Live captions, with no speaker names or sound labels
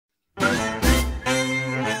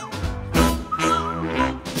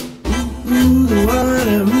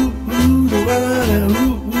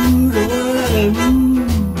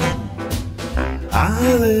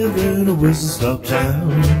this uptown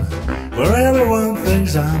where everyone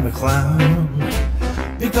thinks I'm a clown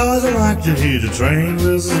because I like to hear the train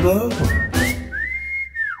whistles blow.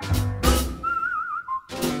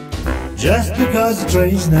 Just because the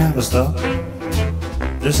trains never stop,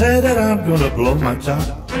 they say that I'm gonna blow my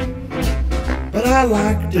top, but I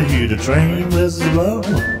like to hear the train whistles blow.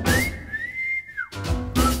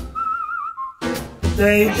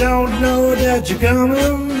 They don't know that you're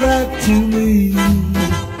coming back to me.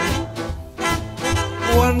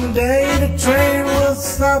 One day the train will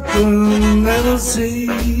stop and they will see.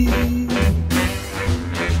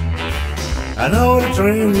 I know the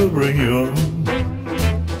train will bring you home.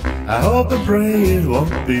 I hope and pray it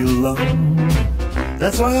won't be long.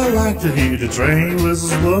 That's why I like to hear the train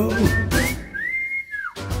whistles blow.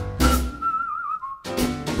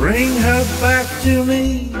 Bring her back to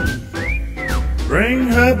me. Bring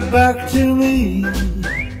her back to me.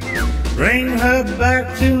 Bring her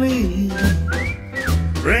back to me.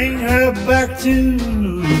 Bring her back to me.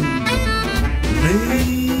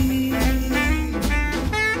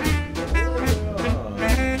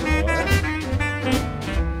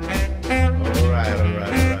 All right.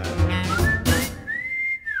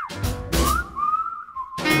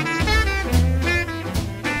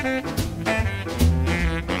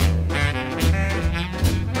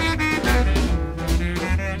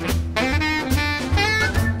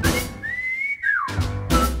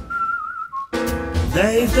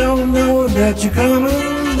 They don't know that you're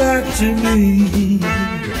coming back to me.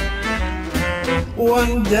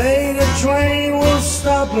 One day the train will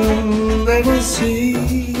stop and they will see.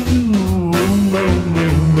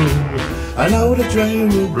 I know the train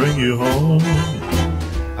will bring you home.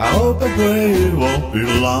 I hope and pray it won't be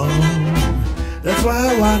long. That's why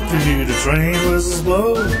I like to hear the train whistles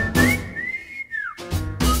blow.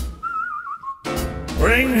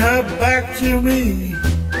 Bring her back to me.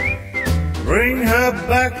 Bring her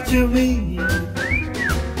back to me.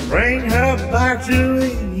 Bring her back to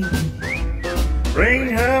me. Bring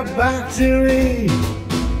her back to me.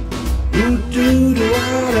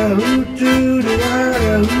 Hoo-doo-doo-wada,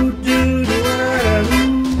 hoo-doo-doo-wada, hoo-doo-doo-wada,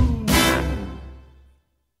 hoo.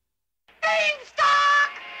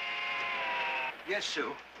 Beanstalk! Yes,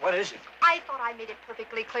 Sue. What is it? I thought I made it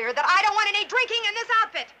perfectly clear that I don't want any drinking in this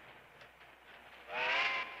outfit.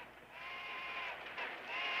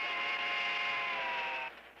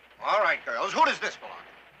 All right, girls. Who does this belong to?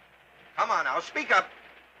 Come on now, speak up.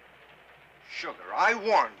 Sugar, I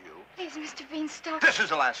warned you. Please, Mr. Beanstalk. This is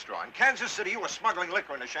the last straw. In Kansas City, you were smuggling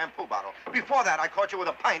liquor in a shampoo bottle. Before that, I caught you with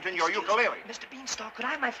a pint in your ukulele. Mr. Beanstalk, could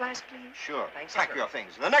I have my flask, please? Sure. Thanks. Pack your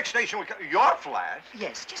things. The next station, your flask?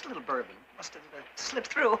 Yes, just a little bourbon. Must have slipped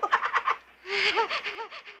through.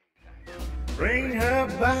 Bring her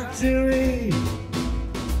back to me.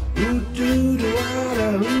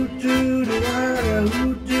 Hoo-doo-doo-wada,